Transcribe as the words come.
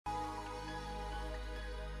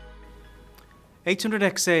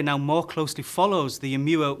800XA now more closely follows the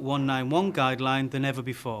EMUA 191 guideline than ever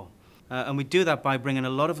before. And we do that by bringing a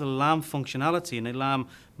lot of the alarm functionality and alarm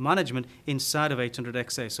management inside of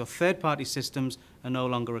 800XA. So third-party systems are no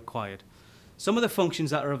longer required. Some of the functions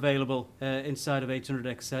that are available inside of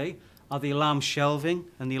 800XA are the alarm shelving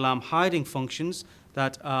and the alarm hiding functions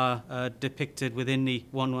that are depicted within the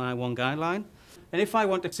 191 guideline. And if I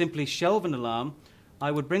want to simply shelve an alarm,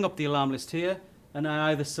 I would bring up the alarm list here, and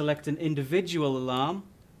I either select an individual alarm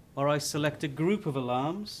or I select a group of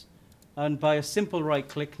alarms. And by a simple right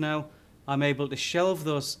click now, I'm able to shelve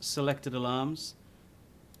those selected alarms,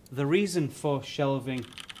 the reason for shelving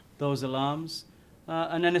those alarms,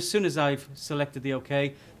 and then as soon as I've selected the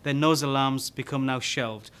OK, then those alarms become now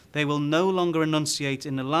shelved. They will no longer enunciate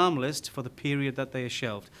in the alarm list for the period that they are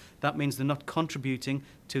shelved. That means they're not contributing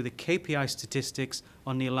to the KPI statistics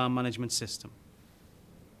on the alarm management system.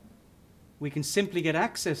 We can simply get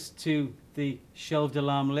access to the shelved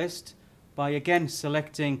alarm list by again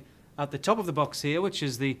selecting at the top of the box here, which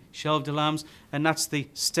is the shelved alarms, and that's the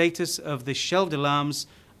status of the shelved alarms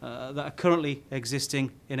that are currently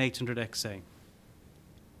existing in 800XA.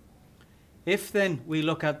 If then we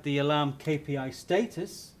look at the alarm KPI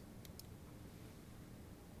status,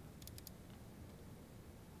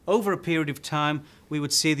 over a period of time we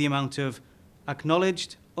would see the amount of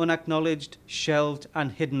acknowledged, unacknowledged, shelved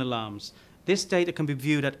and hidden alarms. This data can be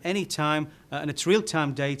viewed at any time and it's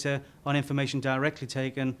real-time data on information directly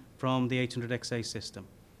taken from the 800XA system.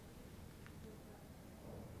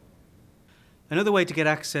 Another way to get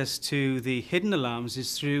access to the hidden alarms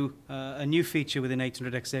is through a new feature within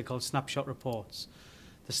 800XA called Snapshot Reports.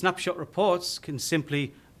 The Snapshot Reports can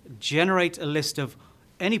simply generate a list of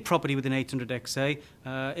any property within 800XA.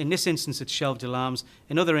 In this instance, it's shelved alarms.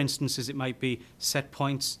 In other instances, it might be set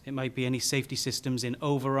points. It might be any safety systems in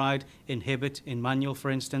override, inhibit, in manual,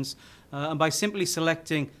 for instance. And by simply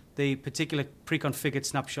selecting the particular pre-configured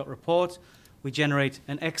snapshot report, we generate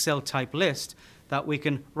an Excel-type list that we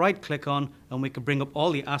can right-click on, and we can bring up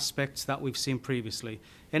all the aspects that we've seen previously.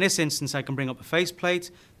 In this instance, I can bring up a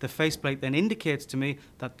faceplate. The faceplate then indicates to me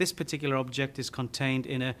that this particular object is contained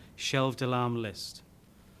in a shelved alarm list.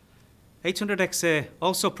 800XA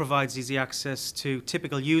also provides easy access to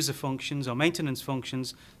typical user functions or maintenance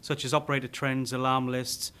functions, such as operator trends, alarm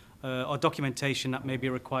lists, or documentation that may be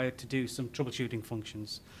required to do some troubleshooting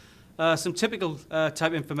functions. Some typical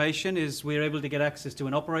type information is we're able to get access to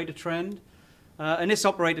an operator trend. And this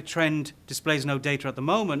operator trend displays no data at the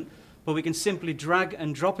moment, but we can simply drag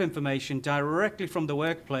and drop information directly from the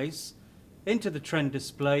workplace into the trend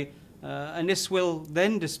display, and this will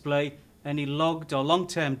then display any logged or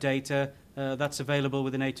long-term data that's available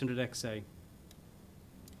within 800XA.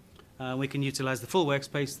 We can utilize the full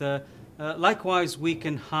workspace there. Likewise, we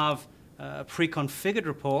can have pre-configured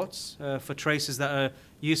reports for traces that are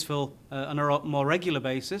useful on a more regular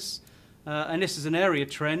basis. And this is an area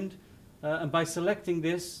trend. And by selecting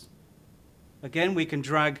this, again, we can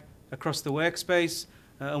drag across the workspace,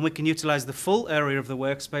 and we can utilize the full area of the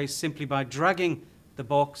workspace simply by dragging the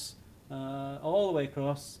box all the way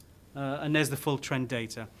across, and there's the full trend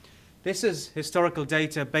data. This is historical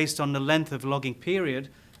data based on the length of logging period.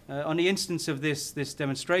 On the instance of this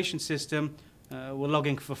demonstration system, we're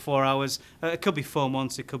logging for 4 hours. It could be 4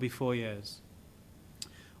 months, it could be 4 years.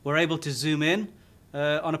 We're able to zoom in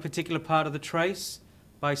on a particular part of the trace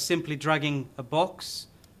by simply dragging a box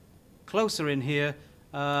closer in here,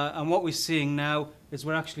 and what we're seeing now is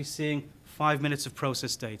we're actually seeing 5 minutes of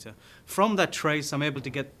process data. From that trace, I'm able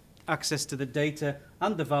to get access to the data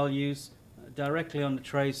and the values directly on the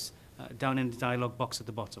trace down in the dialog box at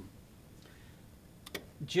the bottom.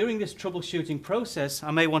 During this troubleshooting process,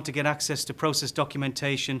 I may want to get access to process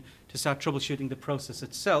documentation to start troubleshooting the process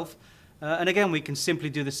itself. And again, we can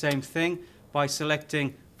simply do the same thing by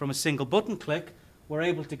selecting from a single button click. We're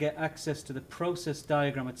able to get access to the process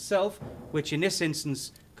diagram itself, which in this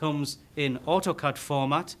instance comes in AutoCAD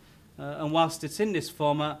format. And whilst it's in this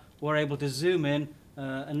format, we're able to zoom in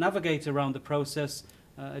and navigate around the process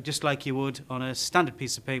just like you would on a standard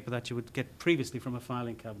piece of paper that you would get previously from a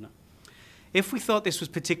filing cabinet. If we thought this was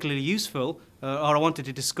particularly useful, or I wanted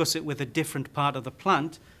to discuss it with a different part of the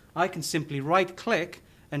plant, I can simply right-click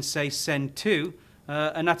and say Send To,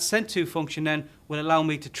 and that Send To function then will allow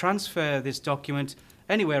me to transfer this document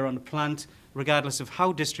anywhere on the plant, regardless of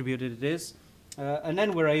how distributed it is. And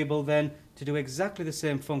then we're able then to do exactly the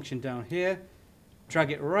same function down here,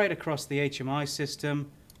 drag it right across the HMI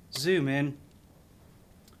system, zoom in,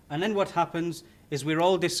 and then what happens is we're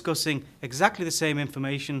all discussing exactly the same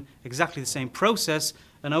information, exactly the same process,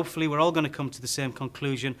 and hopefully we're all going to come to the same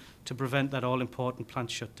conclusion to prevent that all-important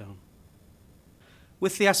plant shutdown.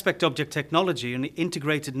 With the Aspect Object technology and the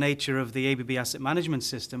integrated nature of the ABB Asset Management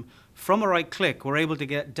System, from a right click, we're able to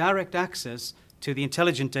get direct access to the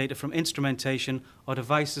intelligent data from instrumentation or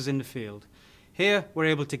devices in the field. Here, we're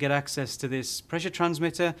able to get access to this pressure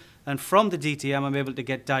transmitter, and from the DTM, I'm able to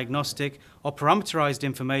get diagnostic or parameterized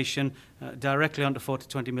information directly onto 4 to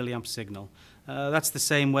 20 milliamp signal. That's the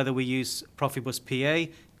same whether we use Profibus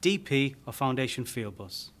PA, DP, or Foundation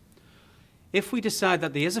Fieldbus. If we decide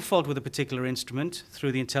that there is a fault with a particular instrument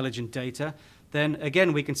through the intelligent data, then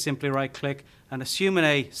again we can simply right-click and assuming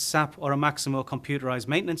a SAP or a Maximo computerized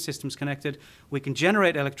maintenance system is connected, we can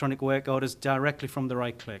generate electronic work orders directly from the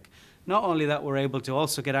right-click. Not only that, we're able to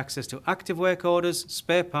also get access to active work orders,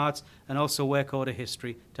 spare parts, and also work order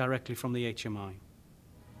history directly from the HMI.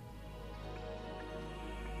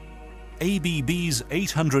 ABB's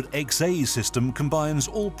 800XA system combines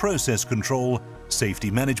all process control,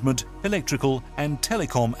 safety management, electrical and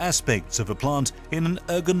telecom aspects of a plant in an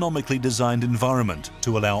ergonomically designed environment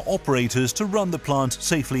to allow operators to run the plant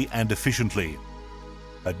safely and efficiently.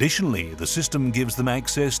 Additionally, the system gives them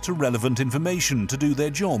access to relevant information to do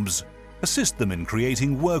their jobs, assist them in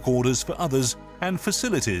creating work orders for others, and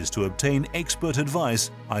facilities to obtain expert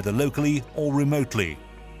advice either locally or remotely.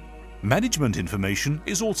 Management information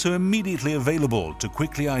is also immediately available to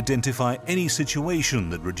quickly identify any situation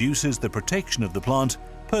that reduces the protection of the plant,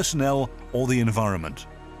 personnel, or the environment.